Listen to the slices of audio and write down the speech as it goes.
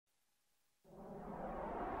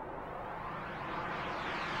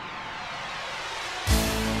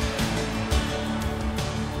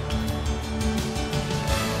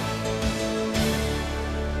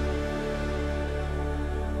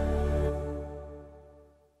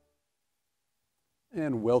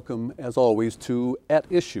And welcome, as always, to At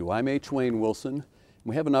Issue. I'm H. Wayne Wilson.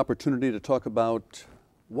 We have an opportunity to talk about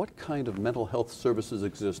what kind of mental health services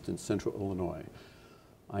exist in Central Illinois.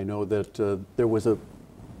 I know that there was a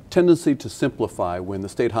tendency to simplify. When the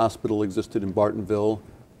state hospital existed in Bartonville,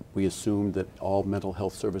 we assumed that all mental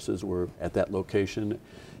health services were at that location,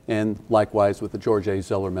 and likewise with the George A.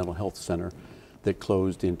 Zeller Mental Health Center that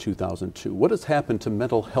closed in 2002. What has happened to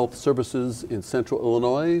mental health services in Central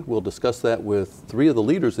Illinois? We'll discuss that with three of the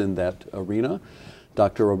leaders in that arena.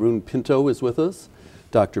 Dr. Arun Pinto is with us.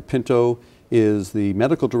 Dr. Pinto is the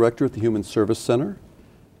medical director at the Human Service Center,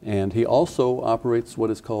 and he also operates what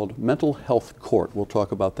is called Mental Health Court. We'll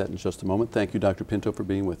talk about that in just a moment. Thank you, Dr. Pinto, for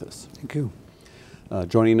being with us. Thank you.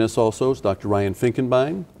 Joining us also is Dr. Ryan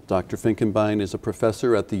Finkenbine. Dr. Finkenbine is a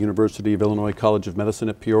professor at the University of Illinois College of Medicine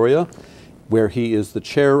at Peoria, where he is the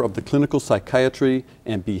chair of the Clinical Psychiatry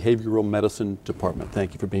and Behavioral Medicine Department.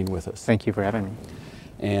 Thank you for being with us. Thank you for having me.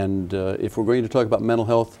 And if we're going to talk about mental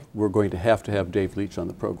health, we're going to have Dave Leitch on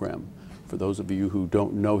the program. For those of you who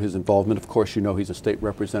don't know his involvement, of course you know he's a state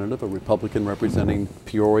representative, a Republican representing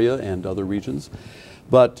Peoria and other regions.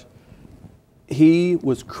 But he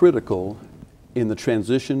was critical in the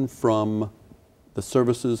transition from the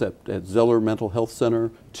services at Zeller Mental Health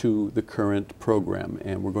Center to the current program.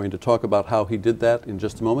 And we're going to talk about how he did that in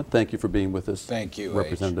just a moment. Thank you for being with us. Thank you,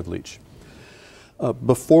 Representative Leitch.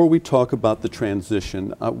 Before we talk about the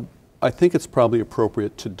transition, I think it's probably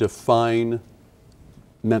appropriate to define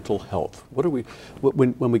mental health. What are we,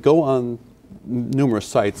 when we go on numerous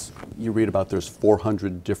sites, you read about there's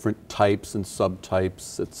 400 different types and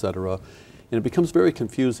subtypes, et cetera, and it becomes very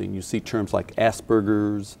confusing. You see terms like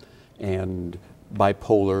Asperger's and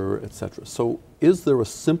bipolar, et cetera. So is there a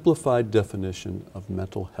simplified definition of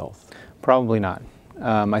mental health? Probably not.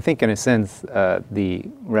 I think in a sense the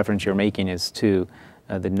reference you're making is to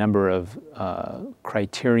the number of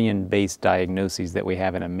criterion-based diagnoses that we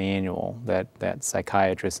have in a manual that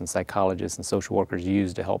psychiatrists and psychologists and social workers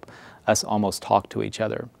use to help us almost talk to each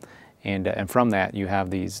other. And from that you have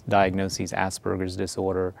these diagnoses: Asperger's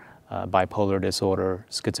disorder, bipolar disorder,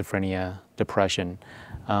 schizophrenia, depression.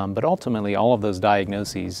 But ultimately, all of those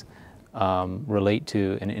diagnoses relate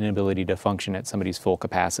to an inability to function at somebody's full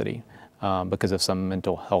capacity because of some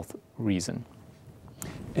mental health reason.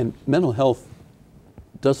 And mental health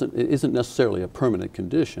isn't necessarily a permanent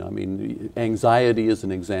condition. I mean, anxiety is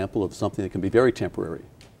an example of something that can be very temporary.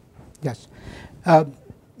 Yes.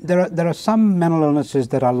 There are some mental illnesses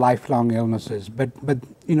that are lifelong illnesses, but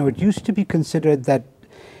you know, it used to be considered that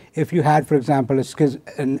if you had, for example,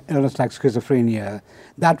 an illness like schizophrenia,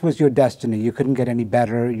 that was your destiny. You couldn't get any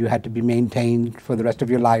better. You had to be maintained for the rest of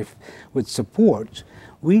your life with support.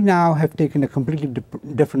 We now have taken a completely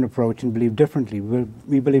different approach and believe differently.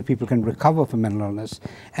 We believe people can recover from mental illness,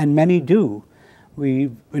 and many do.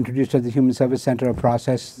 We've introduced at the Human Service Center a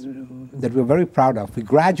process that we're very proud of. We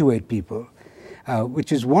graduate people,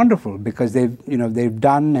 which is wonderful because they've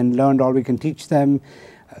done and learned all we can teach them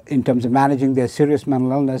in terms of managing their serious mental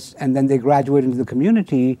illness, and then they graduate into the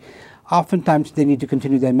community. Oftentimes they need to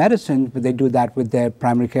continue their medicine, but they do that with their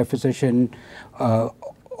primary care physician or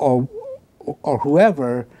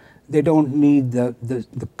whoever. They don't need the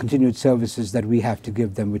continued services that we have to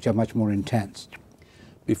give them, which are much more intense.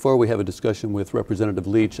 Before we have a discussion with Representative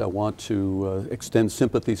Leitch, I want to extend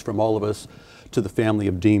sympathies from all of us to the family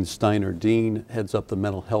of Dean Steiner. Dean heads up the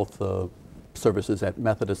mental health services at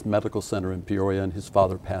Methodist Medical Center in Peoria, and his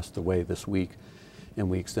father passed away this week, and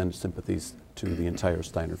we extend sympathies to the entire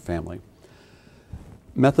Steiner family.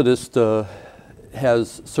 Methodist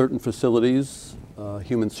has certain facilities.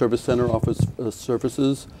 Human Service Center offers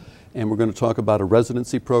services, and we're going to talk about a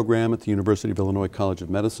residency program at the University of Illinois College of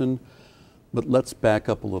Medicine. But let's back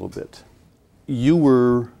up a little bit. You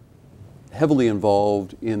were heavily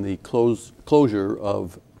involved in the closure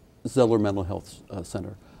of Zeller Mental Health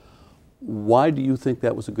Center. Why do you think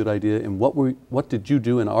that was a good idea, and what did you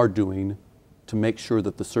do and are doing to make sure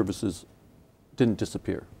that the services didn't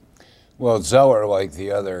disappear? Well, Zeller, like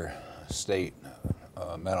the other state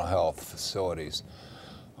mental health facilities,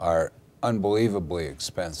 are unbelievably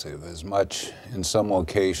expensive, as much in some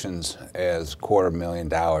locations as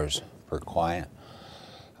 $250,000 per client.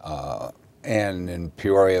 And in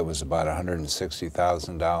Peoria it was about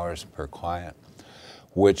 $160,000 per client,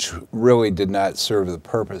 which really did not serve the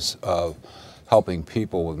purpose of helping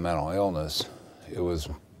people with mental illness. It was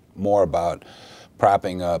more about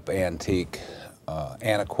propping up antiquated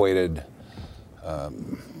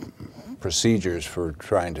procedures for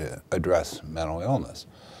trying to address mental illness.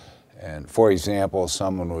 And for example,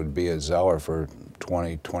 someone would be at Zeller for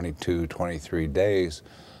 20, 22, 23 days.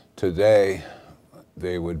 Today,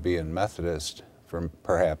 they would be in Methodist for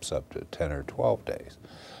perhaps up to 10 or 12 days,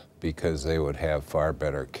 because they would have far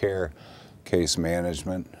better care, case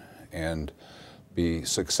management, and be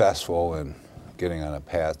successful in getting on a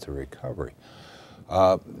path to recovery.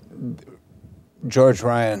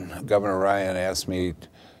 Governor Ryan asked me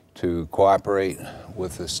to cooperate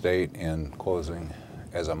with the state in closing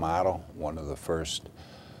as a model one of the first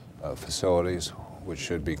facilities which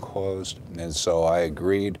should be closed. And so I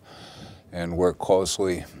agreed and worked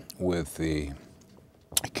closely with the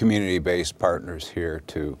community-based partners here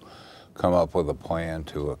to come up with a plan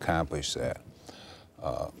to accomplish that.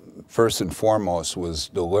 First and foremost was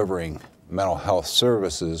delivering mental health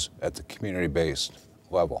services at the community-based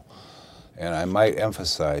level. And I might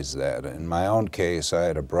emphasize that. In my own case, I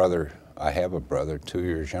have a brother 2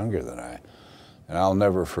 years younger than I. And I'll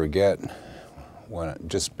never forget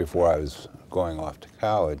just before I was going off to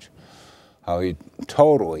college, how he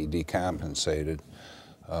totally decompensated,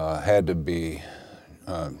 had to be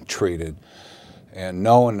treated. And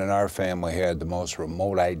no one in our family had the most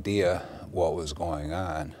remote idea what was going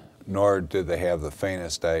on, nor did they have the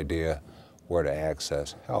faintest idea where to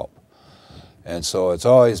access help. And so it's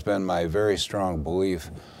always been my very strong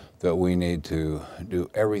belief that we need to do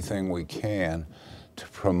everything we can to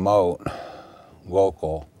promote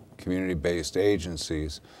local community-based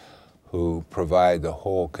agencies who provide the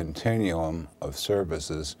whole continuum of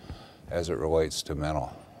services as it relates to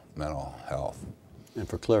mental health. And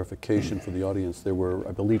for clarification for the audience, there were,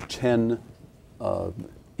 I believe, 10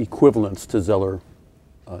 equivalents to Zeller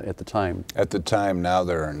at the time. At the time, now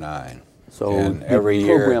there are 9. So and the every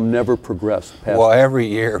program year, never progressed past. Well, every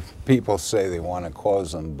year people say they want to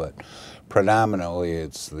close them, but predominantly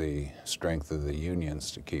it's the strength of the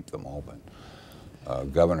unions to keep them open.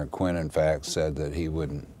 Governor Quinn, in fact, said that he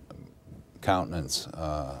wouldn't countenance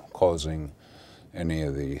closing any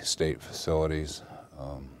of the state facilities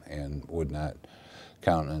and would not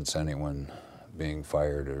countenance anyone being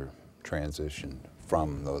fired or transitioned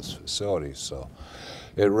from those facilities. So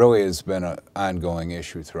it really has been an ongoing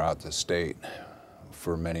issue throughout the state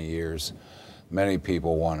for many years. Many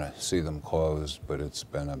people want to see them closed, but it's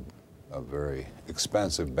been a very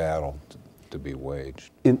expensive battle to be waged.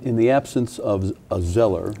 In the absence of a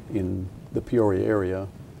Zeller in the Peoria area,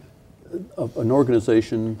 an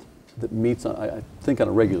organization that meets, I think, on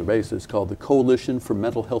a regular basis called the Coalition for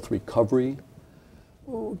Mental Health Recovery.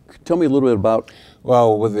 Tell me a little bit about.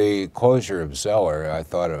 Well, with the closure of Zeller, I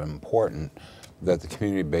thought it important that the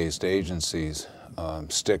community-based agencies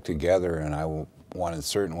stick together, and I wanted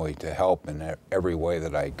certainly to help in every way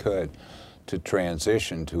that I could to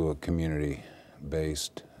transition to a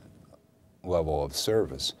community-based level of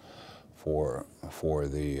service for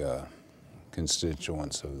the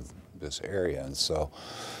constituents of this area. And so,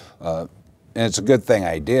 and it's a good thing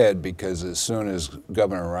I did, because as soon as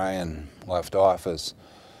Governor Ryan left office,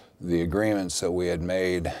 the agreements that we had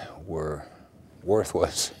made were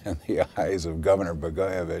worthless in the eyes of Governor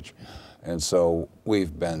Blagojevich. And so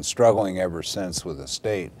we've been struggling ever since with the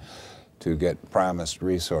state to get promised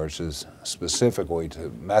resources specifically to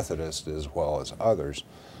Methodist as well as others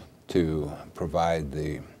to provide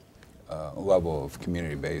the level of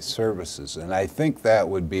community-based services. And I think that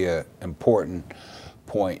would be an important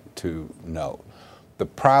point to note. The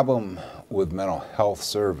problem with mental health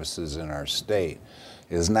services in our state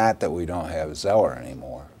is not that we don't have Zeller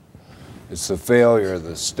anymore. It's the failure of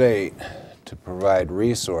the state to provide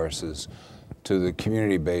resources to the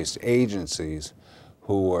community-based agencies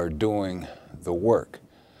who are doing the work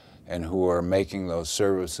and who are making those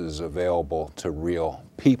services available to real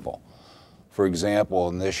people. For example,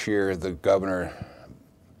 in this year, the governor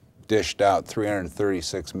dished out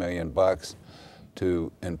 $336 million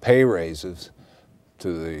in pay raises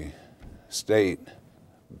to the state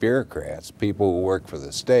bureaucrats, people who work for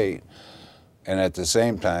the state, and at the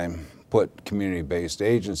same time put community-based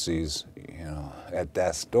agencies, at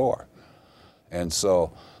death's door. And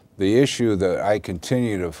so the issue that I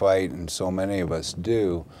continue to fight, and so many of us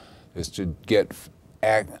do, is to get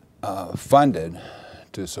funded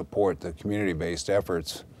to support the community-based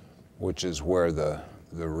efforts, which is where the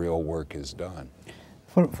real work is done.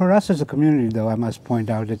 For us as a community, though, I must point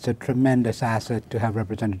out it's a tremendous asset to have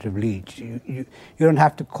Representative Leitch. You don't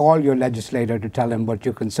have to call your legislator to tell him what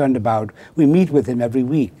you're concerned about. We meet with him every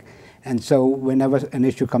week. And so whenever an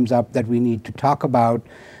issue comes up that we need to talk about,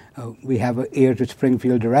 we have an ear to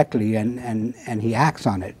Springfield directly, and he acts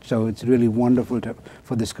on it. So it's really wonderful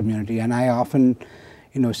for this community. And I often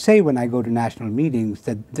say when I go to national meetings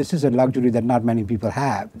that this is a luxury that not many people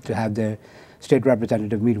have, to have the state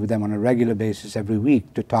representative meet with them on a regular basis every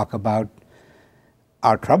week to talk about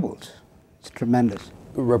our troubles. It's tremendous.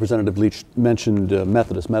 Representative Leitch mentioned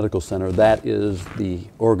Methodist Medical Center. That is the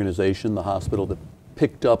organization, the hospital that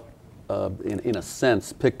picked up, in a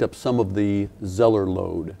sense, picked up some of the Zeller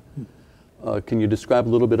load. Can you describe a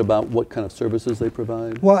little bit about what kind of services they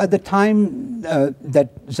provide? Well, at the time that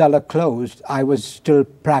Zeller closed, I was still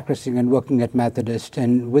practicing and working at Methodist,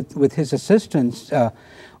 and with his assistance,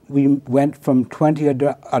 we went from 20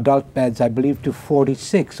 adult beds, I believe, to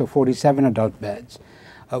 46 or 47 adult beds.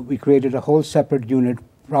 We created a whole separate unit,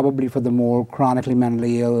 probably for the more chronically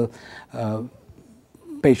mentally ill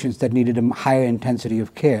patients that needed a higher intensity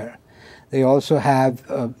of care. They also have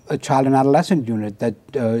a child and adolescent unit that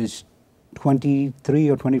is 23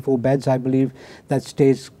 or 24 beds, I believe, that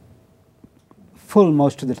stays full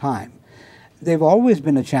most of the time. They've always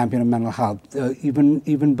been a champion of mental health,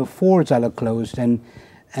 even before Zeller closed, and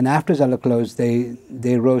after Zeller closed, they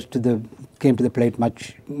came to the plate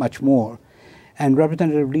much more. And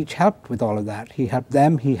Representative Leitch helped with all of that. He helped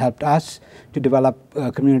them, he helped us to develop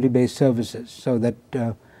community-based services so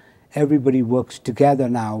that everybody works together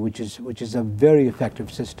now, which is a very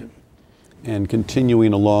effective system. And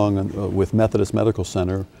continuing along with Methodist Medical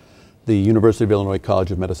Center, the University of Illinois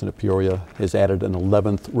College of Medicine at Peoria has added an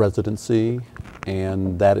 11th residency,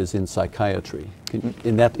 and that is in psychiatry.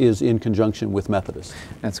 And that is in conjunction with Methodist.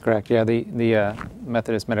 That's correct. Yeah, the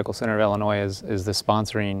Methodist Medical Center of Illinois is the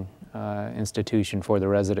sponsoring institution for the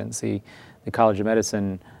residency. The College of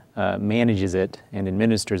Medicine manages it and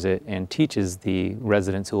administers it and teaches the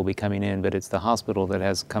residents who will be coming in, but it's the hospital that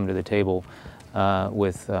has come to the table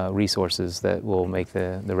with resources that will make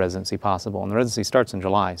the residency possible. And the residency starts in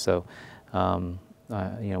July, so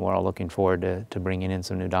we're all looking forward to bringing in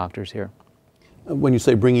some new doctors here. When you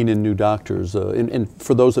say bringing in new doctors, and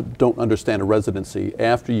for those that don't understand a residency,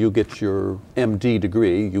 after you get your MD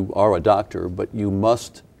degree, you are a doctor, but you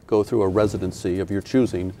must go through a residency of your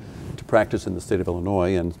choosing to practice in the state of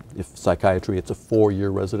Illinois, and if psychiatry, it's a 4-year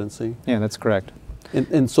residency? Yeah, that's correct.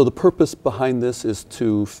 And so the purpose behind this is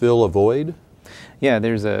to fill a void? Yeah,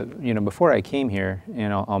 there's before I came here,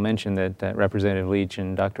 I'll mention that Representative Leitch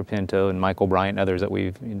and Dr. Pinto and Michael Bryant and others that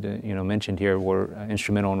we've, mentioned here were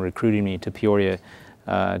instrumental in recruiting me to Peoria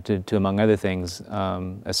to among other things,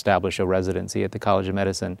 establish a residency at the College of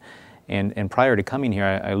Medicine. And prior to coming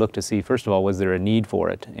here, I looked to see, first of all, was there a need for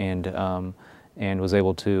it? And was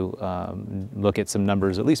able to look at some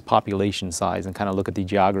numbers, at least population size, and kind of look at the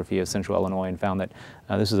geography of central Illinois, and found that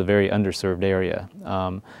this is a very underserved area.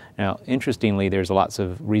 Now, interestingly, there's lots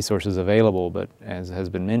of resources available, but as has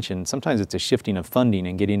been mentioned, sometimes it's a shifting of funding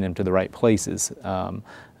and getting them to the right places.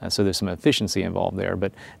 So there's some efficiency involved there.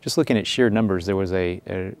 But just looking at sheer numbers, there was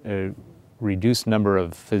a reduced number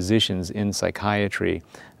of physicians in psychiatry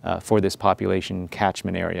for this population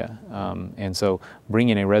catchment area. And so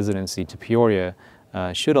bringing a residency to Peoria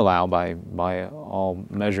should allow, by all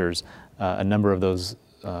measures, a number of those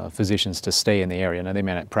physicians to stay in the area. Now, they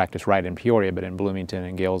may not practice right in Peoria, but in Bloomington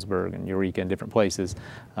and Galesburg and Eureka and different places,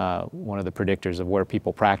 one of the predictors of where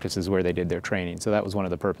people practice is where they did their training. So that was one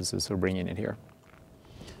of the purposes for bringing it here.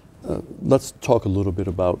 Let's talk a little bit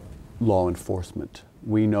about law enforcement.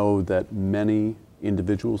 We know that many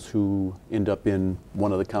individuals who end up in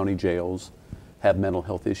one of the county jails have mental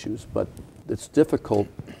health issues, but it's difficult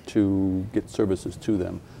to get services to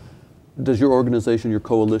them. Does your organization, your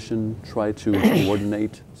coalition, try to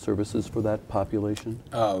coordinate services for that population?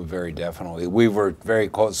 Very definitely. We work very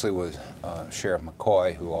closely with Sheriff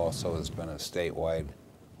McCoy, who also has been a statewide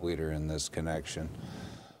leader in this connection.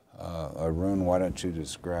 Arun, why don't you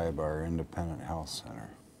describe our independent health center?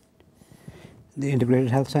 The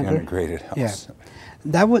Integrated Health Center? Integrated Health Center.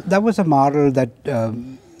 That was a model that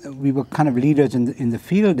we were kind of leaders in the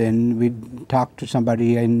field in. We talked to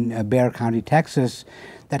somebody in Bexar County, Texas,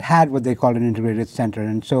 that had what they called an integrated center.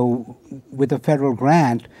 And so with a federal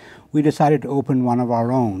grant, we decided to open one of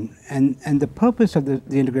our own. And the purpose of the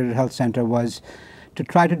Integrated Health Center was to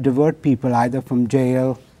try to divert people either from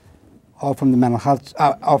jail or from the mental health,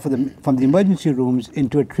 or from the emergency rooms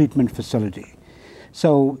into a treatment facility.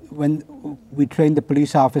 So when we trained the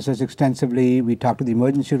police officers extensively, we talked to the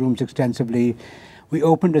emergency rooms extensively, we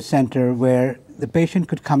opened a center where the patient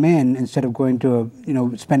could come in instead of going to,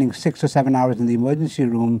 spending 6 or 7 hours in the emergency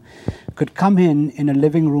room, could come in a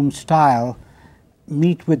living room style,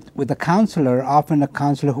 meet with a counselor, often a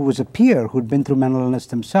counselor who was a peer who'd been through mental illness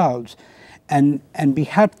themselves, and be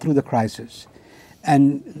helped through the crisis.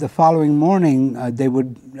 And the following morning,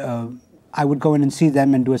 I would go in and see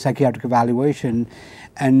them and do a psychiatric evaluation.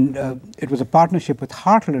 And it was a partnership with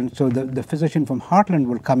Heartland, so the physician from Heartland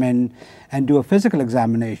would come in and do a physical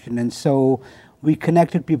examination. And so we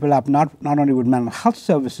connected people up not only with mental health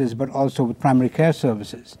services, but also with primary care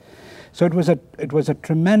services. So it was a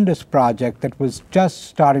tremendous project that was just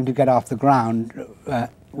starting to get off the ground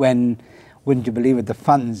when, wouldn't you believe it, the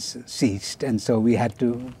funds ceased, and so we had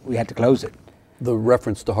to close it. The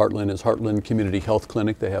reference to Heartland is Heartland Community Health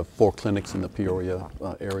Clinic. They have 4 clinics in the Peoria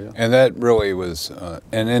area. And that really was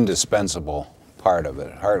an indispensable part of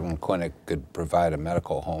it. Heartland Clinic could provide a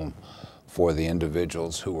medical home for the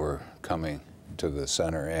individuals who were coming to the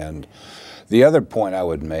center. And the other point I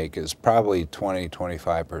would make is probably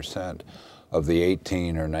 20–25% of the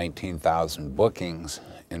 18 or 19,000 bookings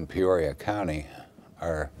in Peoria County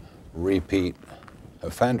are repeat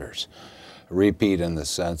offenders. Repeat in the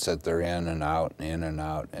sense that they're in and out,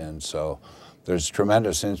 and so there's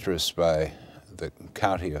tremendous interest by the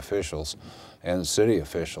county officials and city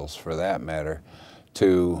officials, for that matter,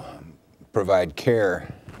 to provide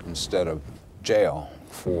care instead of jail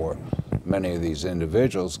for many of these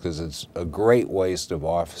individuals, because it's a great waste of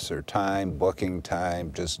officer time, booking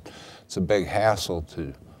time. Just, it's a big hassle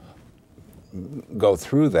to go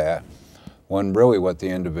through that, when really what the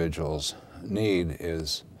individuals need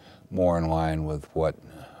is more in line with what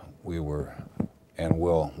we were and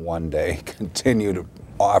will one day continue to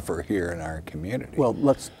offer here in our community. Well,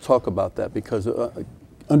 let's talk about that, because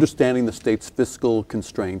understanding the state's fiscal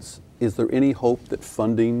constraints, is there any hope that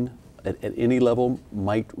funding at any level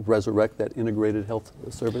might resurrect that integrated health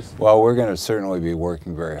service? Well, we're going to certainly be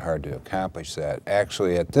working very hard to accomplish that.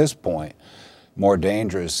 Actually, at this point, more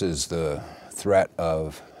dangerous is the threat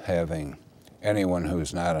of having anyone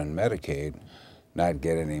who's not on Medicaid not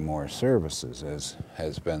get any more services, as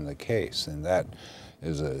has been the case, and that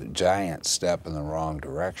is a giant step in the wrong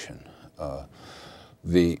direction.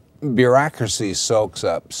 The bureaucracy soaks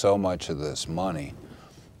up so much of this money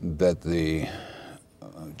that the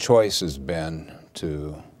choice has been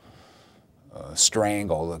to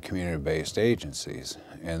strangle the community-based agencies,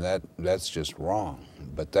 and that's just wrong.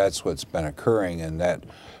 But that's what's been occurring, and that,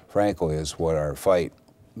 frankly, is what our fight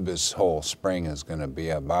this whole spring is going to be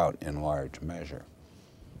about in large measure.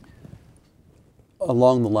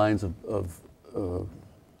 Along the lines of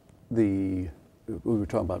we were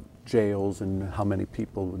talking about jails and how many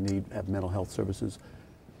people have mental health services,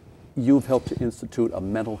 you've helped to institute a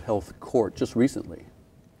mental health court just recently.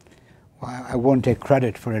 Well, I won't take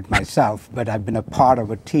credit for it myself, but I've been a part of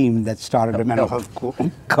a team that started a mental health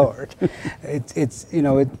court.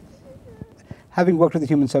 Having worked with the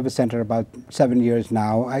Human Service Center about 7 years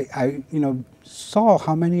now, I saw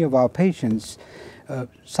how many of our patients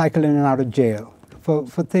cycle in and out of jail for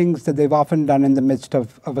things that they've often done in the midst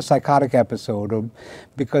of a psychotic episode, or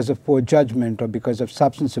because of poor judgment, or because of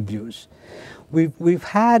substance abuse. We've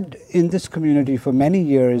had in this community for many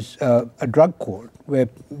years a drug court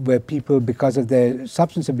where people, because of their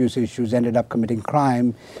substance abuse issues, ended up committing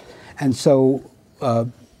crime, and so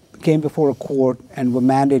came before a court and were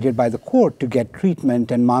mandated by the court to get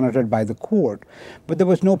treatment and monitored by the court. But there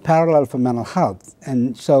was no parallel for mental health,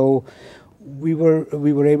 and so we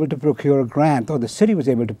were able to procure a grant, or the city was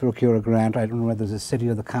able to procure a grant. I don't know whether the city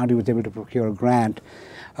or the county was able to procure a grant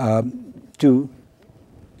to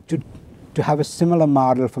have a similar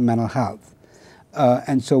model for mental health.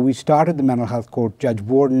 And so we started the mental health court. Judge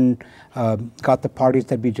Borden got the parties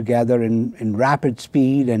that be together in rapid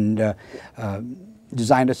speed and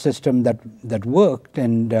designed a system that worked.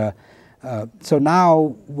 And so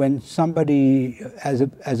now when somebody, as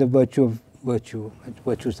a virtue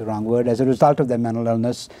is the wrong word, as a result of their mental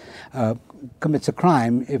illness, commits a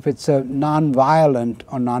crime, if it's a non-violent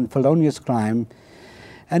or non-felonious crime,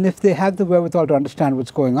 and if they have the wherewithal to understand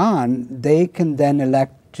what's going on, they can then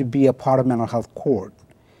elect to be a part of mental health court.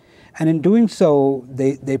 And in doing so,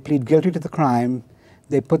 they plead guilty to the crime.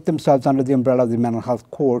 They put themselves under the umbrella of the mental health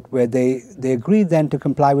court, where they agree then to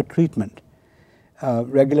comply with treatment.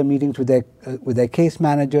 Regular meetings with their case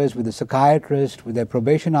managers, with the psychiatrist, with their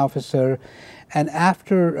probation officer, and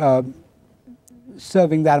after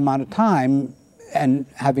serving that amount of time and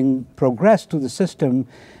having progressed through the system,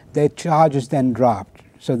 their charge is then dropped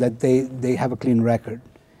so that they have a clean record.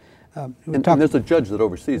 And there's a judge that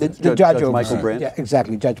oversees it. The judge oversees, Michael Brandt? Yeah,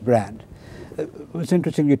 exactly, Judge Brandt. It was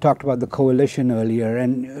interesting, you talked about the coalition earlier,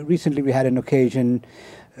 and recently we had an occasion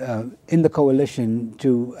in the coalition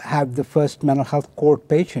to have the first mental health court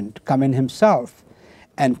patient come in himself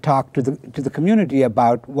and talk to the community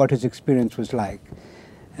about what his experience was like.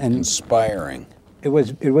 And inspiring. It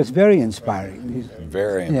was very inspiring.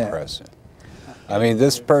 Very impressive. I mean,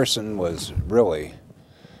 this person was really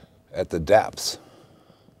at the depths,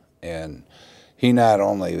 and he not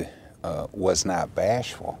only was not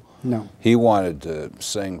bashful, no, he wanted to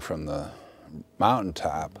sing from the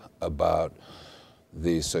mountaintop about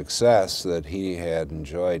the success that he had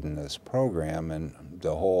enjoyed in this program, and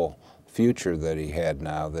the whole future that he had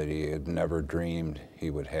now that he had never dreamed he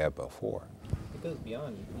would have before. It goes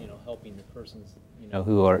beyond, helping the persons,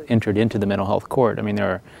 who are entered into the mental health court. I mean,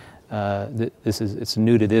 there are, it's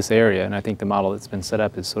new to this area, and I think the model that's been set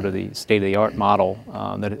up is sort of the state-of-the-art model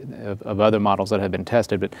of other models that have been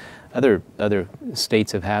tested. But other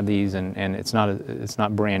states have had these, and it's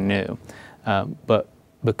not brand new. But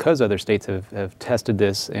because other states have tested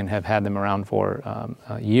this and have had them around for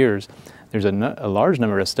years, there's a large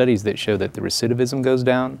number of studies that show that the recidivism goes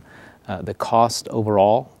down, the cost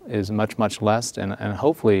overall is much, much less, and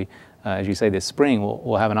hopefully, as you say, this spring,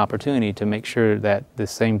 we'll have an opportunity to make sure that the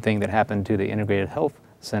same thing that happened to the Integrated Health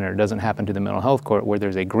Center doesn't happen to the mental health court, where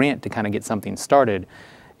there's a grant to kind of get something started,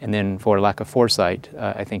 and then for lack of foresight,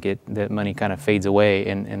 I think that money kind of fades away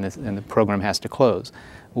and the program has to close.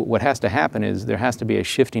 What has to happen is there has to be a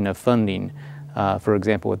shifting of funding. For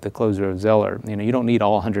example, with the closure of Zeller, you don't need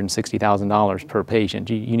all $160,000 per patient.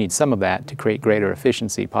 You need some of that to create greater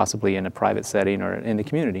efficiency, possibly in a private setting or in the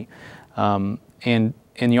community.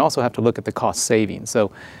 And you also have to look at the cost savings.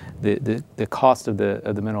 So the cost of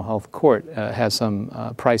the mental health court has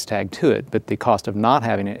some price tag to it, but the cost of not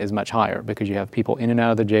having it is much higher because you have people in and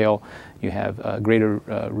out of the jail, you have greater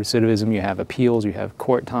recidivism, you have appeals, you have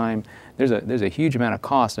court time. There's a huge amount of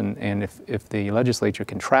cost, and if the legislature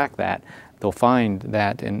can track that, they'll find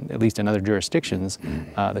that, at least in other jurisdictions,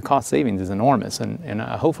 the cost savings is enormous, and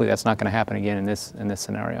hopefully that's not going to happen again in this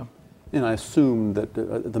scenario. And I assume that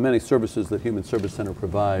the many services that Human Service Center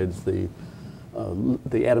provides, the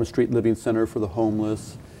Adams Street Living Center for the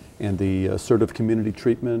homeless, and the assertive community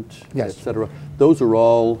treatment, yes, et cetera, those are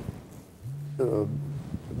all,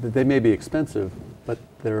 they may be expensive, but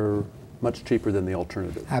they're much cheaper than the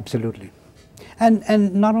alternative. Absolutely.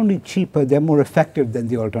 And not only cheaper, they're more effective than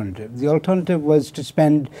the alternative. The alternative was to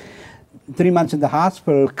spend 3 months in the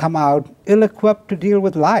hospital, come out ill-equipped to deal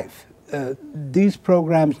with life. These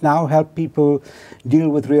programs now help people deal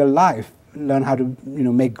with real life, learn how to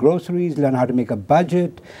make groceries, learn how to make a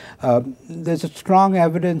budget. There's a strong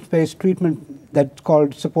evidence-based treatment that's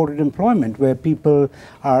called supported employment, where people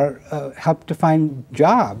are helped to find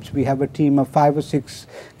jobs. We have a team of 5 or 6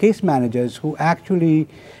 case managers who actually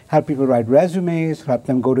help people write resumes, help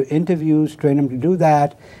them go to interviews, train them to do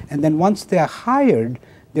that, and then once they're hired,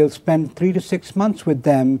 they'll spend 3 to 6 months with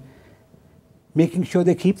them, making sure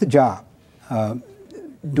they keep the job,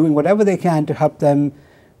 doing whatever they can to help them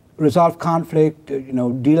resolve conflict,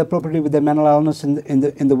 deal appropriately with their mental illness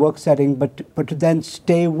in the work setting, but to then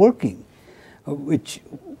stay working, which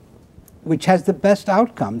has the best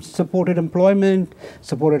outcomes. Supported employment,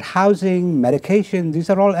 supported housing, medication, these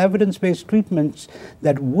are all evidence-based treatments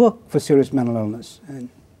that work for serious mental illness.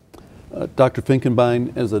 Dr.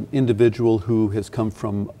 Finkenbine, as an individual who has come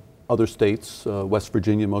from other states, West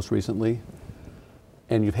Virginia most recently,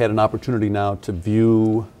 and you've had an opportunity now to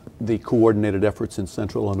view the coordinated efforts in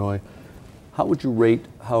Central Illinois, how would you rate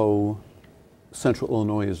how Central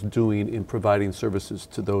Illinois is doing in providing services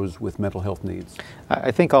to those with mental health needs?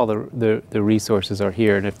 I think all the resources are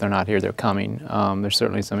here, and if they're not here, they're coming. There's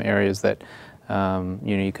certainly some areas that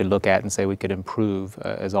you could look at and say we could improve.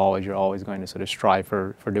 As always, you're always going to sort of strive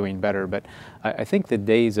for doing better. But I think the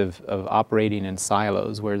days of operating in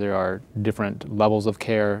silos, where there are different levels of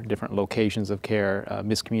care, different locations of care,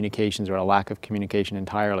 miscommunications or a lack of communication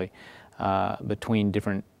entirely between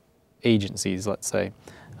different agencies, let's say,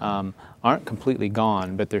 aren't completely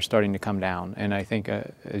gone, but they're starting to come down. And I think,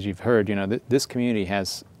 as you've heard, this community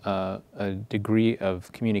has a degree of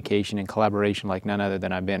communication and collaboration like none other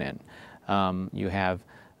than I've been in. You have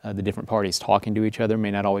the different parties talking to each other, may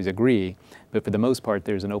not always agree, but for the most part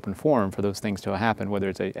there's an open forum for those things to happen, whether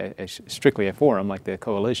it's strictly a forum like the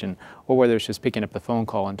coalition, or whether it's just picking up the phone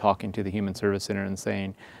call and talking to the Human Service Center and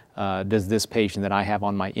saying, does this patient that I have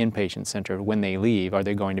on my inpatient center, when they leave, are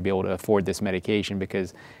they going to be able to afford this medication?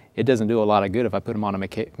 Because it doesn't do a lot of good if I put them on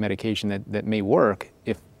a medication that may work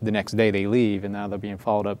if the next day they leave and now they're being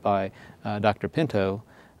followed up by Dr. Pinto.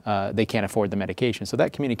 They can't afford the medication. So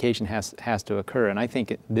that communication has to occur. And I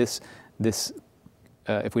think if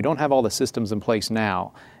we don't have all the systems in place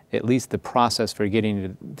now, at least the process for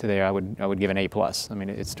getting to there, I would give an A+. I mean,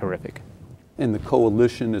 it's terrific. And the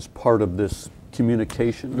coalition is part of this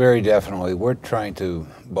communication? Very definitely. We're trying to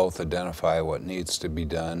both identify what needs to be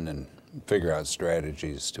done and figure out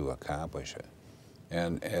strategies to accomplish it.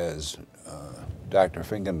 And as Dr.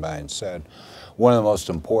 Finkenbine said, one of the most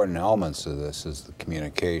important elements of this is the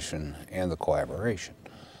communication and the collaboration,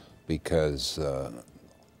 because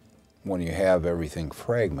when you have everything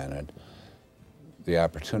fragmented, the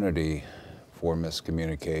opportunity for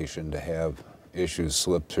miscommunication, to have issues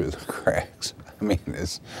slip through the cracks, I mean,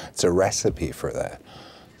 it's a recipe for that.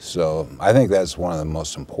 So I think that's one of the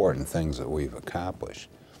most important things that we've accomplished.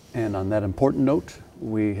 And on that important note,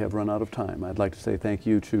 we have run out of time. I'd like to say thank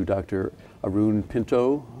you to Dr. Arun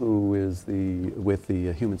Pinto, who is with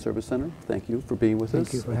the Human Service Center. Thank you for being with us.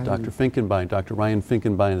 Thank you for having Dr. me. Finkenbine, Dr. Ryan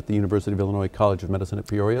Finkenbine at the University of Illinois College of Medicine at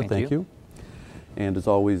Peoria. Thank you. And as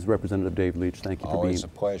always, Representative Dave Leitch, thank you for being Always a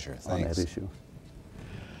pleasure. Thanks. on that issue.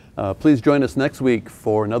 Please join us next week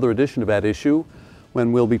for another edition of At Issue,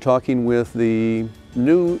 when we'll be talking with the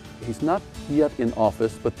new, he's not yet in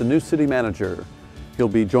office, but the new city manager. He'll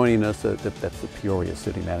be joining us, that's the Peoria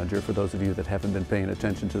city manager, for those of you that haven't been paying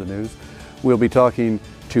attention to the news. We'll be talking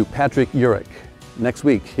to Patrick Urich next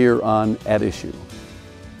week here on At Issue.